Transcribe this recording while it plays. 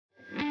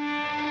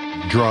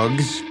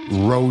drugs,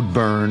 road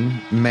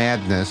burn,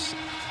 madness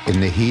in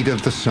the heat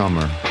of the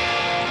summer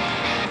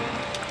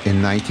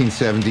in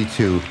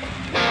 1972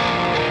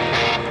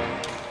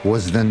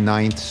 was the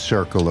ninth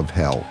circle of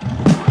hell.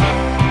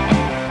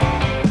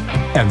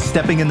 And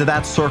stepping into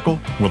that circle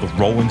were the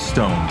Rolling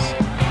Stones.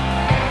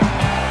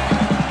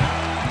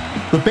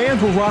 The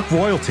band were rock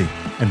royalty,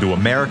 and to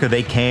America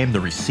they came to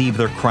receive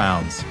their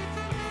crowns.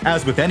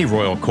 As with any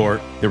royal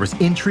court, there was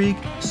intrigue,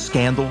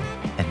 scandal,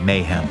 and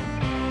mayhem.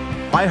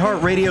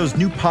 iHeartRadio's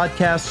new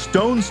podcast,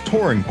 Stones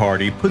Touring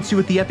Party, puts you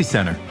at the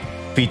epicenter,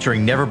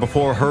 featuring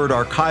never-before-heard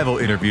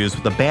archival interviews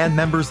with the band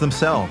members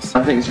themselves.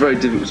 I think it's very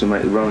difficult to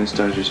make the Rolling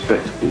Stones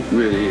respectable, it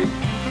really is.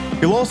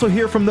 You'll also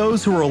hear from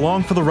those who were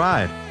along for the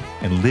ride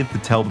and lived to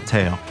tell the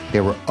tale.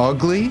 They were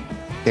ugly,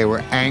 they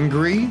were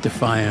angry,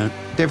 defiant.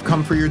 They've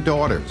come for your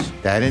daughters.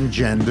 That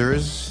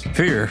engenders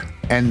fear.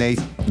 And they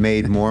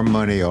made more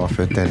money off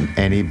it than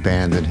any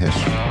band in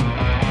history.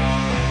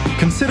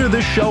 Consider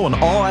this show an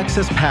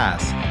all-access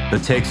pass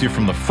that takes you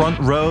from the front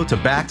row to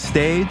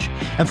backstage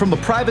and from the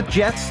private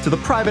jets to the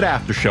private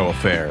after-show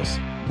affairs.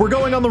 We're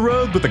going on the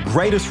road with the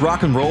greatest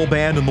rock and roll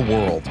band in the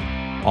world,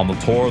 on the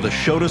tour that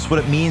showed us what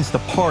it means to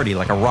party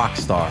like a rock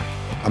star.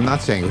 I'm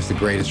not saying it was the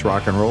greatest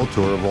rock and roll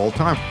tour of all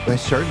time. There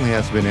certainly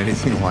hasn't been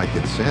anything like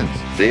it since.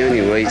 The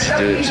only way to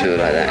do a tour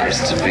like that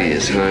is to be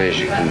as high as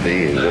you can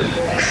be and not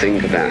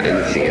think about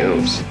anything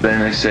else. Then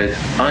they said,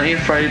 "Aren't you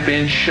afraid of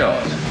being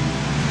shot?"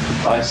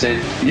 I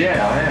said,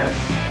 "Yeah, I am."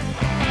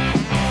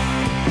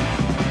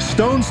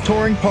 Stones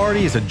Touring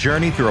Party is a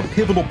journey through a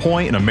pivotal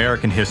point in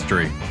American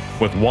history,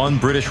 with one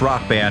British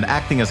rock band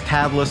acting as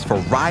catalyst for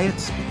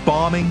riots,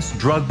 bombings,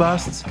 drug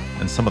busts,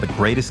 and some of the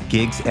greatest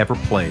gigs ever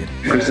played.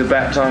 It's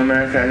about time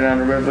America had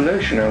another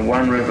revolution, and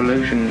one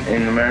revolution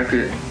in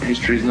American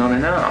history is not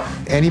enough.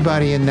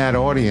 Anybody in that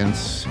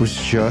audience was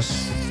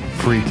just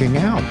freaking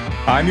out.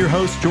 I'm your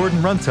host,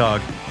 Jordan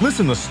Runtag.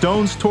 Listen to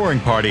Stones Touring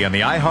Party on the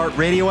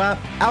iHeartRadio app,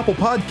 Apple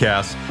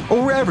Podcasts,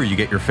 or wherever you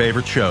get your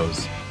favorite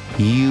shows.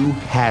 You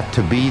had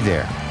to be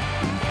there.